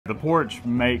The porch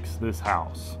makes this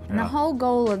house. And the whole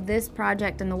goal of this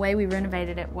project and the way we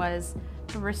renovated it was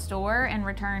to restore and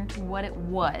return to what it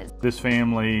was. This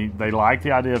family, they like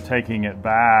the idea of taking it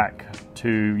back to,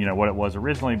 you know, what it was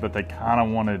originally, but they kind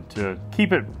of wanted to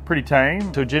keep it pretty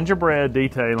tame. So gingerbread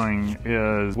detailing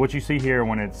is what you see here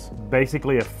when it's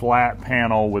basically a flat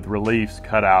panel with reliefs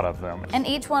cut out of them. And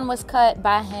each one was cut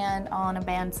by hand on a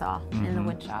bandsaw in the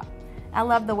wood shop. I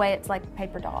love the way it's like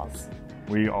paper dolls.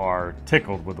 We are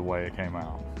tickled with the way it came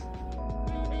out.